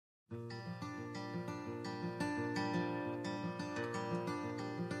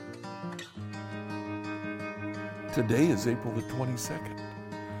Today is April the 22nd.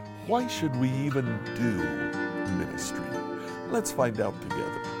 Why should we even do ministry? Let's find out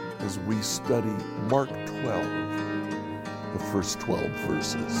together as we study Mark 12, the first 12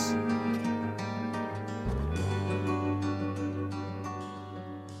 verses.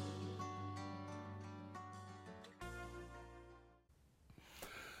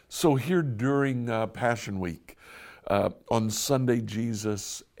 So here during Passion Week, on Sunday,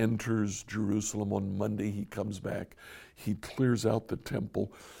 Jesus enters Jerusalem. On Monday, he comes back. He clears out the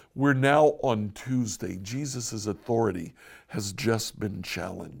temple. We're now on Tuesday. Jesus' authority has just been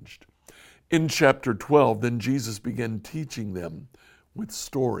challenged. In chapter 12, then Jesus began teaching them with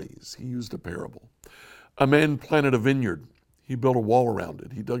stories. He used a parable. A man planted a vineyard. He built a wall around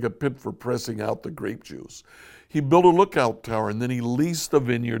it. He dug a pit for pressing out the grape juice. He built a lookout tower, and then he leased the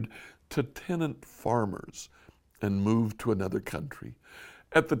vineyard to tenant farmers and moved to another country.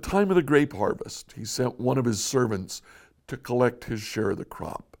 At the time of the grape harvest, he sent one of his servants to collect his share of the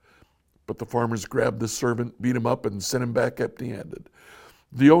crop. But the farmers grabbed the servant, beat him up, and sent him back empty-handed.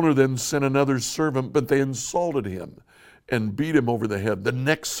 The owner then sent another servant, but they insulted him and beat him over the head. The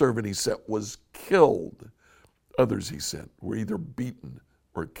next servant he sent was killed. Others he sent were either beaten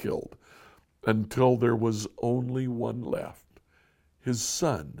or killed, until there was only one left, his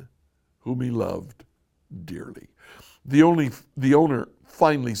son, whom he loved dearly. The owner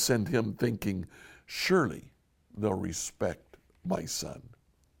finally sent him thinking, surely they'll respect my son.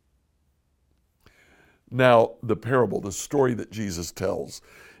 Now, the parable, the story that Jesus tells,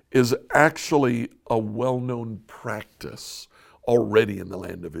 is actually a well-known practice already in the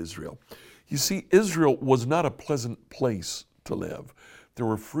land of Israel. You see, Israel was not a pleasant place to live. There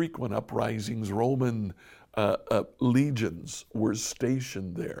were frequent uprisings. Roman legions were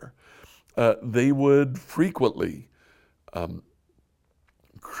stationed there. They would frequently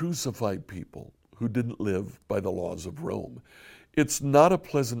crucify people who didn't live by the laws of Rome. It's not a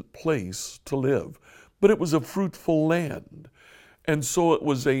pleasant place to live, but it was a fruitful land. And so it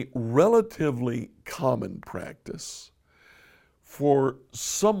was a relatively common practice for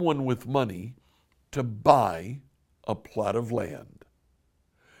someone with money to buy a plot of land,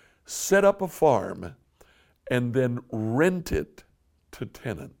 set up a farm, and then rent it to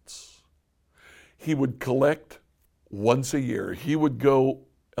tenants. He would collect once a year. He would go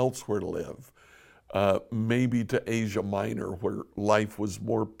elsewhere to live, maybe to Asia Minor where life was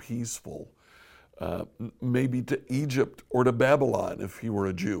more peaceful, maybe to Egypt or to Babylon if he were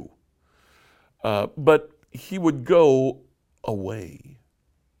a Jew. But he would go away,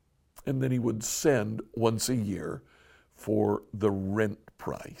 and then he would send once a year for the rent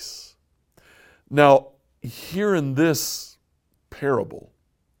price. Now, here in this parable,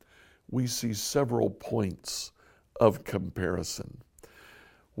 we see several points of comparison.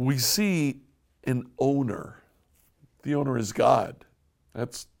 We see an owner. The owner is God.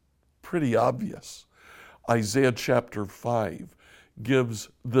 That's pretty obvious. Isaiah chapter 5 gives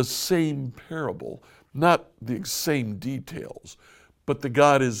the same parable, not the same details, but the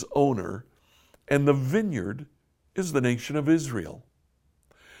God is owner, and the vineyard is the nation of Israel.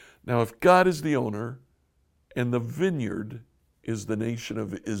 Now, if God is the owner and the vineyard is the nation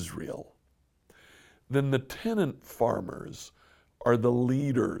of Israel, then the tenant farmers are the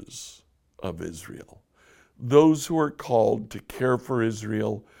leaders of Israel, those who are called to care for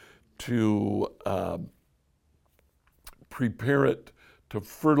Israel, to prepare it, to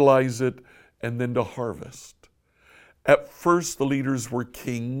fertilize it, and then to harvest. At first, the leaders were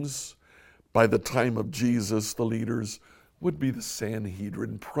kings. By the time of Jesus, the leaders would be the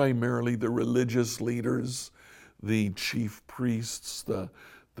Sanhedrin, primarily the religious leaders, the chief priests, the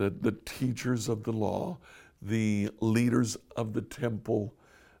teachers of the law, the leaders of the temple.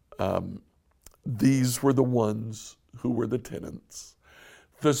 These were the ones who were the tenants.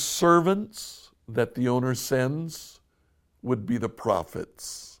 The servants that the owner sends would be the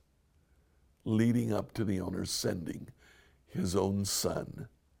prophets, leading up to the owner sending his own son,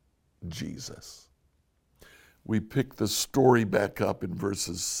 Jesus. We pick the story back up in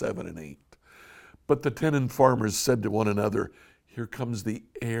verses 7 and 8. But the tenant farmers said to one another, here comes the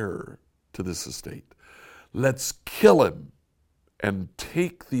heir to this estate. Let's kill him and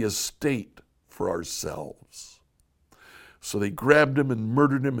take the estate for ourselves. So they grabbed him and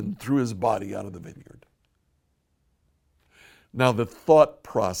murdered him and threw his body out of the vineyard. Now the thought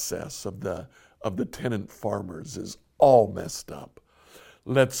process of the tenant farmers is all messed up.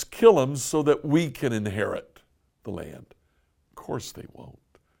 Let's kill him so that we can inherit the land. Of course they won't.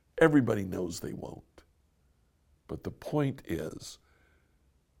 Everybody knows they won't. But the point is,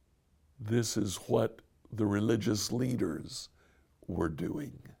 this is what the religious leaders were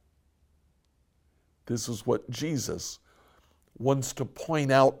doing. This is what Jesus wants to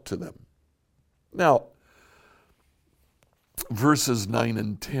point out to them. Now, verses 9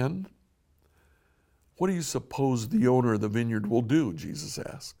 and 10, what do you suppose the owner of the vineyard will do? Jesus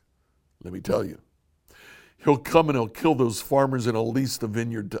asked. Let me tell you. He'll come and he'll kill those farmers and he'll lease the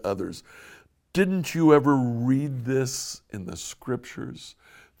vineyard to others. Didn't you ever read this in the scriptures?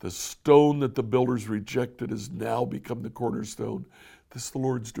 The stone that the builders rejected has now become the cornerstone. This the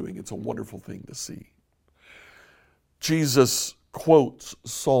Lord's doing. It's a wonderful thing to see. Jesus quotes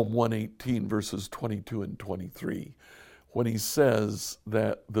Psalm 118, verses 22 and 23, when he says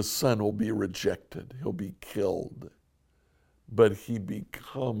that the son will be rejected, he'll be killed, but he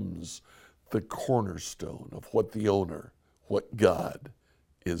becomes the cornerstone of what the owner, what God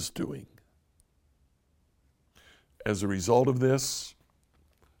is doing. As a result of this,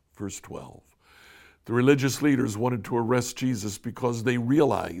 verse 12, the religious leaders wanted to arrest Jesus because they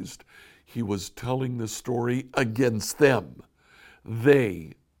realized he was telling the story against them.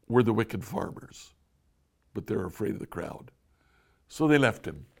 They were the wicked farmers, but they're afraid of the crowd. So they left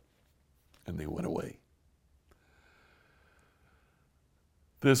him and they went away.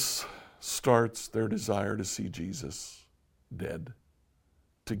 This starts their desire to see Jesus dead,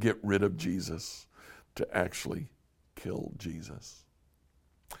 to get rid of Jesus, to actually kill Jesus.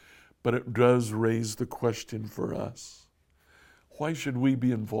 But it does raise the question for us, why should we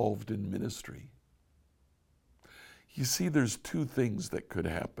be involved in ministry? You see, there's two things that could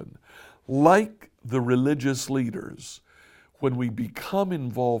happen. Like the religious leaders, when we become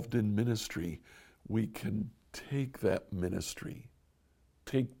involved in ministry, we can take that ministry,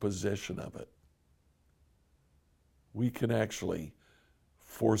 take possession of it. We can actually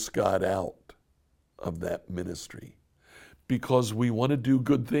force God out of that ministry because we want to do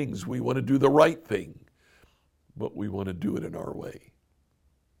good things. We want to do the right thing, but we want to do it in our way.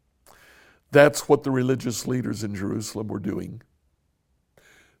 That's what the religious leaders in Jerusalem were doing.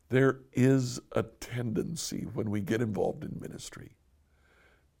 There is a tendency when we get involved in ministry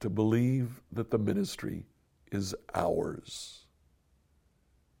to believe that the ministry is ours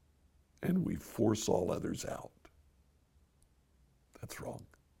and we force all others out. That's wrong.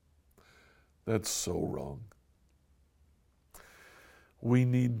 That's so wrong. We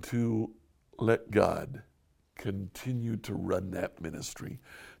need to let God continue to run that ministry,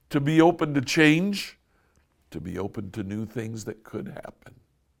 to be open to change, to be open to new things that could happen,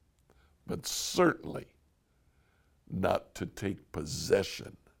 but certainly not to take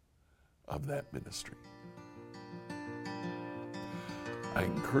possession of that ministry. I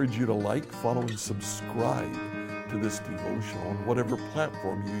encourage you to like, follow, and subscribe to this devotional on whatever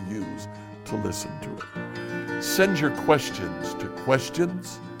platform you use to listen to it. Send your questions to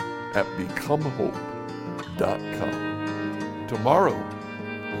questions@becomehope.com. Tomorrow,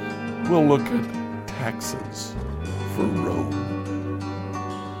 we'll look at taxes for Rome.